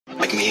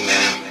like me,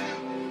 man,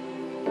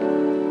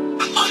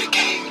 I love the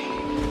game.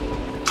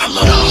 I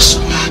love the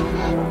hustle,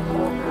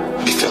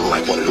 man. Be feeling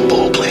like one of the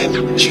ball playing,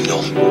 you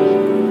know,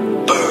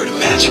 Bird,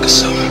 Magic or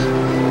something.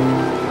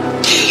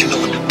 Yeah, you know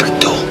what the brick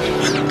door.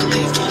 I need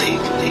to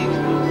leave.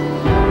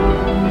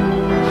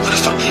 What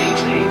if I leave?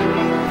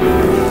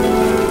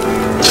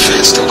 The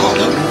fans still gonna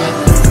love me.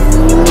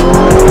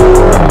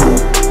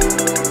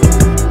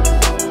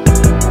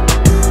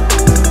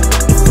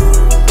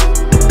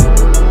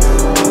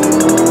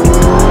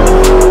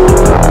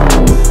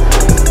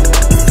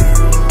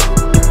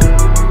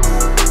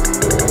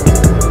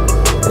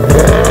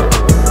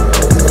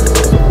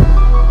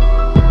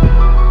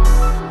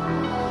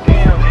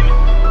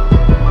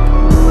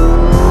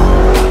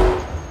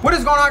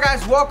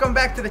 Welcome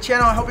back to the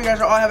channel. I hope you guys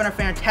are all having a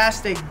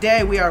fantastic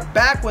day. We are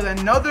back with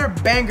another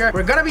banger.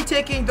 We're gonna be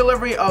taking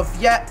delivery of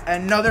yet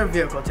another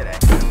vehicle today.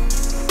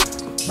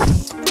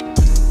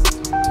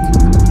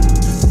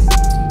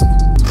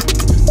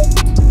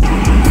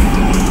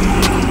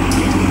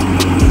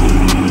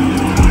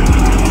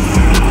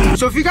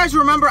 So if you guys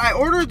remember, I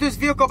ordered this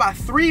vehicle about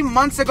 3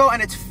 months ago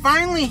and it's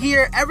finally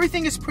here.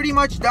 Everything is pretty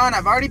much done.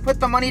 I've already put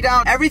the money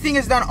down. Everything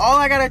is done. All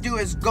I gotta do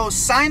is go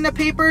sign the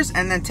papers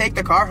and then take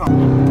the car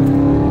home.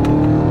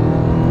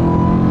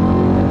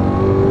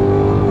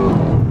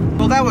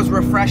 That was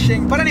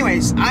refreshing. But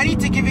anyways, I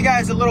need to give you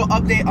guys a little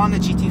update on the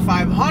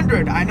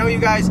GT500. I know you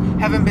guys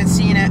haven't been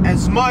seeing it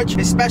as much,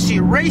 especially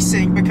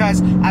racing,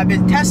 because I've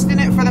been testing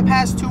it for the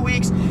past 2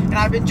 weeks and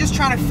I've been just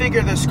trying to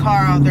figure this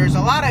car out. There's a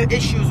lot of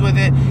issues with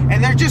it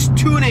and they're just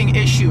tuning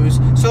issues.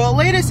 So the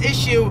latest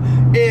issue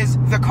is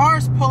the car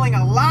is pulling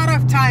a lot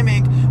of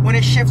timing when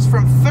it shifts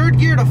from 3rd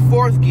gear to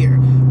 4th gear,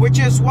 which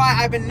is why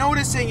I've been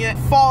noticing it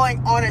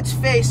falling on its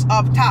face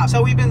up top.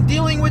 So we've been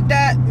dealing with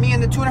that. Me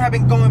and the tuner have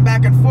been going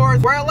back and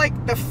forth. We're at like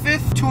the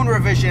 5th tune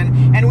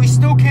revision and we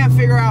still can't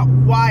figure out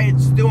why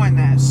it's doing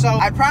that. So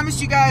I promise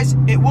you guys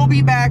it will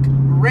be back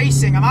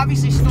racing. I'm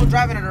obviously still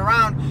driving it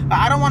around, but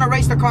I don't want to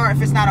race the car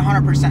if it's not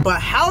 100%.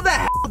 But how the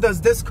hell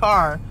does this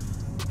car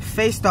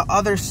face the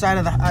other side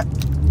of the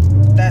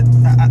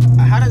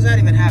how does that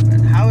even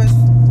happen? How is,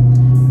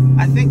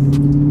 I think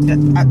that,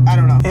 I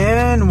don't know.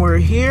 And we're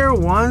here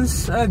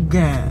once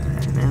again.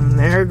 And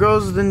there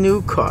goes the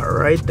new car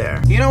right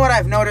there. You know what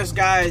I've noticed,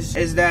 guys,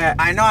 is that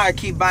I know I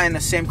keep buying the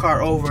same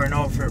car over and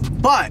over,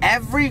 but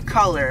every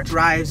color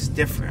drives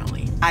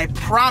differently. I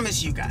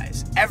promise you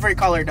guys, every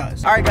color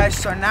does. All right, guys,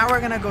 so now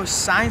we're gonna go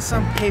sign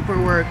some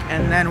paperwork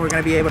and then we're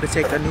gonna be able to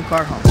take the new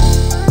car home.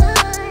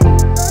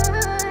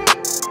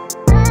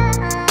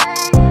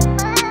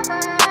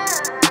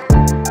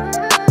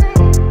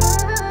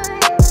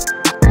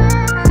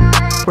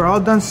 We're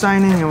all done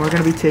signing and we're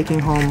gonna be taking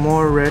home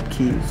more red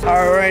keys.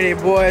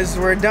 Alrighty boys,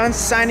 we're done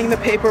signing the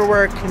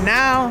paperwork.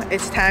 Now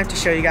it's time to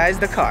show you guys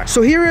the car.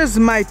 So here is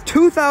my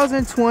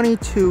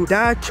 2022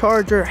 Dodge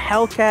Charger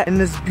Hellcat in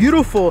this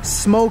beautiful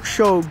smoke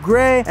show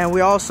gray. And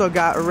we also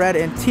got red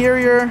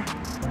interior.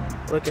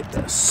 Look at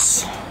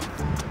this.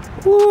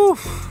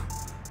 Woof.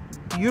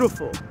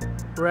 Beautiful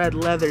red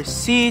leather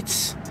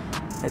seats.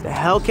 Got the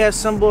Hellcat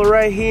symbol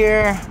right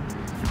here.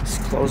 Let's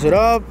close it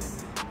up.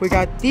 We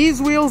got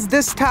these wheels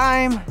this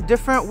time,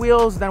 different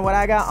wheels than what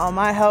I got on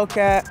my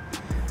Hellcat.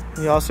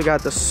 We also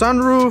got the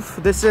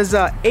sunroof. This is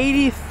a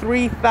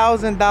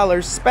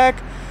 $83,000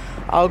 spec.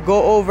 I'll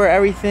go over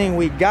everything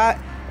we got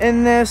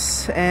in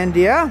this, and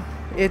yeah,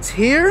 it's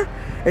here.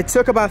 It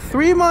took about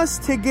 3 months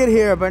to get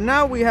here, but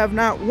now we have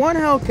not one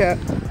Hellcat,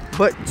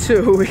 but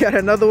two. We got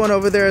another one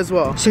over there as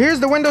well. So here's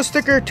the window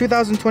sticker,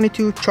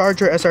 2022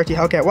 Charger SRT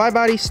Hellcat wide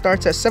body.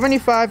 Starts at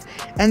 75,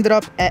 ended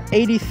up at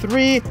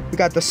 83. We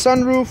got the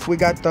sunroof, we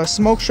got the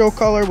smoke show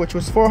color, which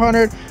was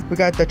 400. We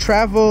got the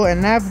travel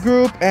and nav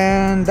group,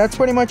 and that's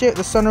pretty much it.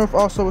 The sunroof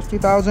also was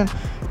 2,000.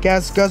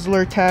 Gas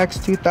guzzler tax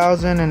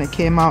 2,000, and it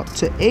came out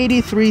to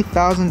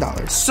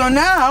 $83,000. So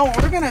now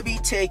we're gonna be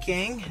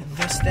taking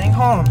this thing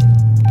home.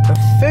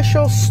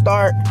 Official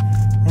start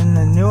in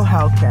the new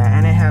Hellcat,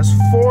 and it has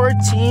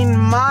 14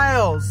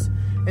 miles.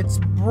 It's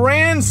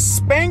brand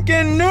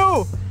spanking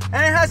new,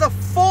 and it has a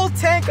full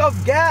tank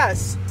of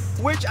gas,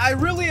 which I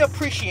really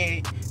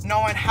appreciate,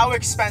 knowing how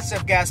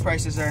expensive gas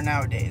prices are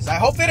nowadays. I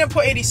hope they didn't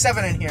put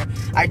 87 in here.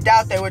 I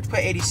doubt they would put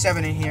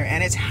 87 in here,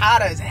 and it's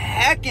hot as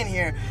heck in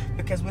here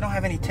because we don't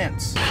have any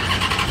tints.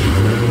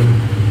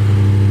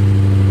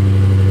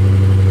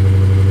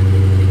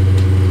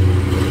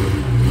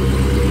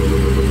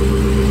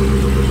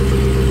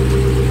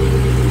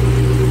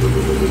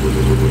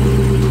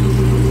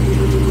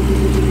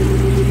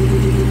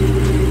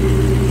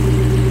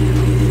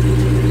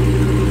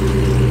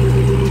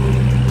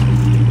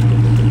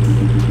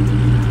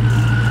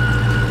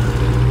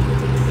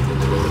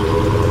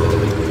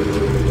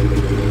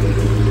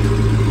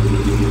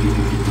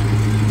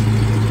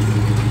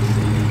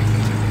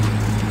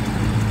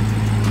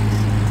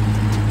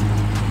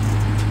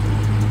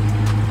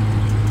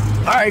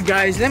 Alright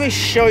guys, let me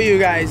show you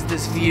guys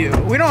this view.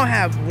 We don't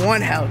have one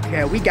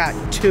Hellcat, we got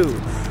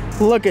two.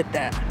 Look at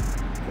that.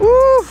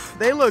 Ooh,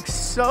 they look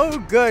so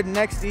good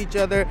next to each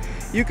other.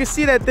 You can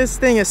see that this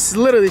thing is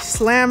literally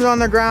slammed on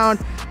the ground.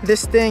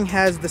 This thing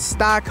has the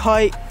stock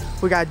height.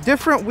 We got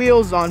different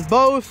wheels on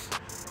both.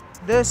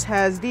 This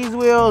has these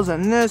wheels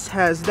and this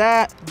has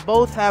that.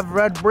 Both have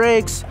red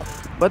brakes,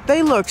 but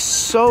they look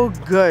so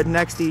good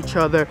next to each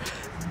other.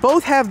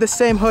 Both have the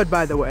same hood,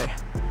 by the way,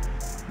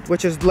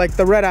 which is like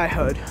the red eye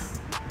hood.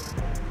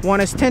 One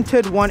is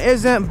tinted, one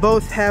isn't.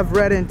 Both have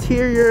red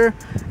interior,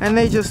 and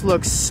they just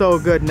look so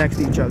good next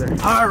to each other.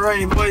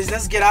 Alrighty, boys,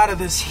 let's get out of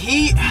this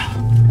heat.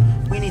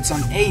 We need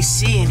some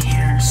AC in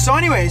here. So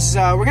anyways,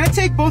 we're gonna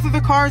take both of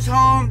the cars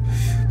home,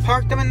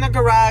 park them in the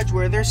garage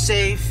where they're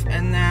safe,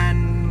 and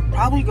then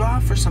probably go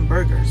out for some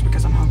burgers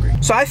because I'm hungry.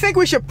 So I think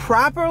we should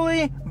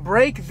properly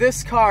break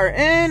this car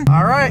in.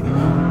 All right.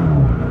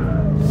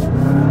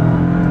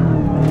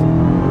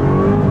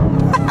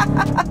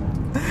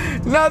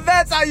 Now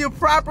that's how you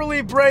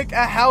properly break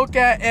a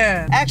Hellcat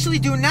in. Actually,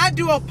 do not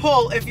do a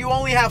pull if you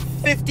only have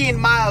 15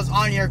 miles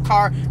on your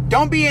car.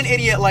 Don't be an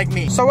idiot like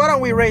me. So why don't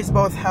we race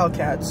both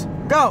Hellcats?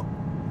 Go.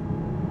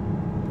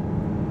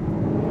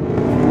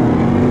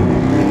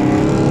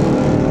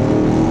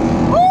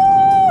 Woo!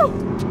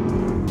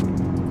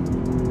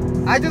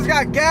 I just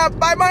got gapped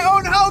by my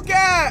own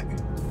Hellcat.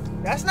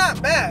 That's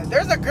not bad.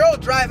 There's a girl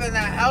driving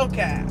that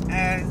Hellcat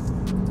and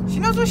she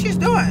knows what she's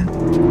doing.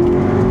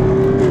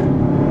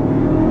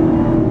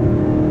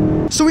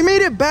 So we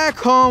made it back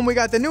home. We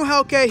got the new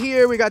Hellcat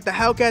here. We got the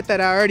Hellcat that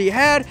I already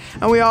had.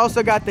 And we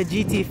also got the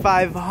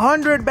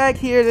GT500 back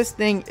here. This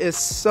thing is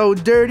so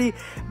dirty,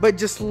 but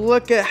just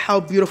look at how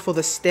beautiful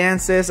the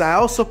stance is. I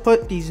also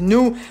put these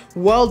new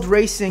Weld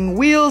Racing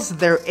wheels.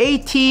 They're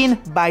 18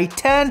 by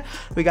 10.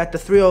 We got the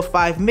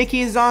 305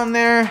 Mickeys on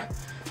there.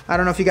 I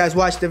don't know if you guys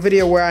watched the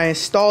video where I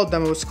installed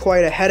them. It was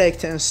quite a headache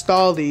to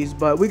install these,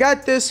 but we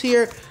got this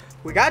here.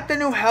 We got the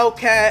new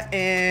Hellcat,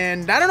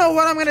 and I don't know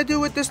what I'm gonna do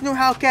with this new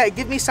Hellcat.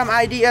 Give me some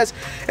ideas.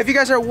 If you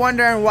guys are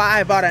wondering why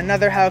I bought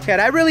another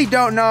Hellcat, I really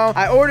don't know.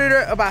 I ordered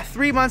it about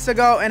 3 months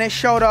ago, and it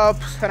showed up,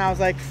 and I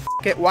was like,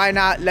 F it, why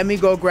not? Let me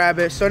go grab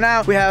it. So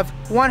now we have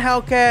one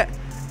Hellcat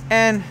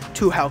and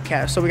two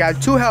Hellcats. So we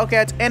got two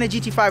Hellcats and a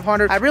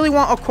GT500. I really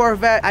want a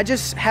Corvette. I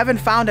just haven't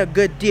found a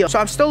good deal. So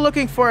I'm still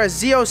looking for a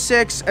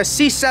Z06, a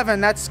C7.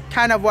 That's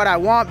kind of what I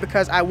want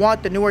because I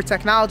want the newer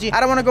technology. I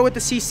don't want to go with the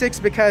C6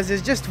 because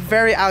it's just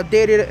very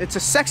outdated. It's a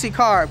sexy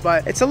car,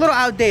 but it's a little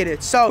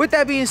outdated. So with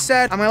that being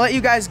said, I'm gonna let you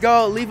guys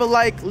go. Leave a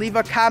like, leave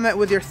a comment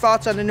with your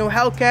thoughts on the new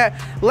Hellcat.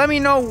 Let me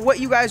know what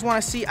you guys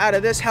want to see out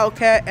of this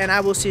Hellcat, and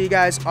I will see you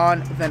guys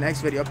on the next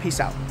video. Peace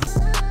out.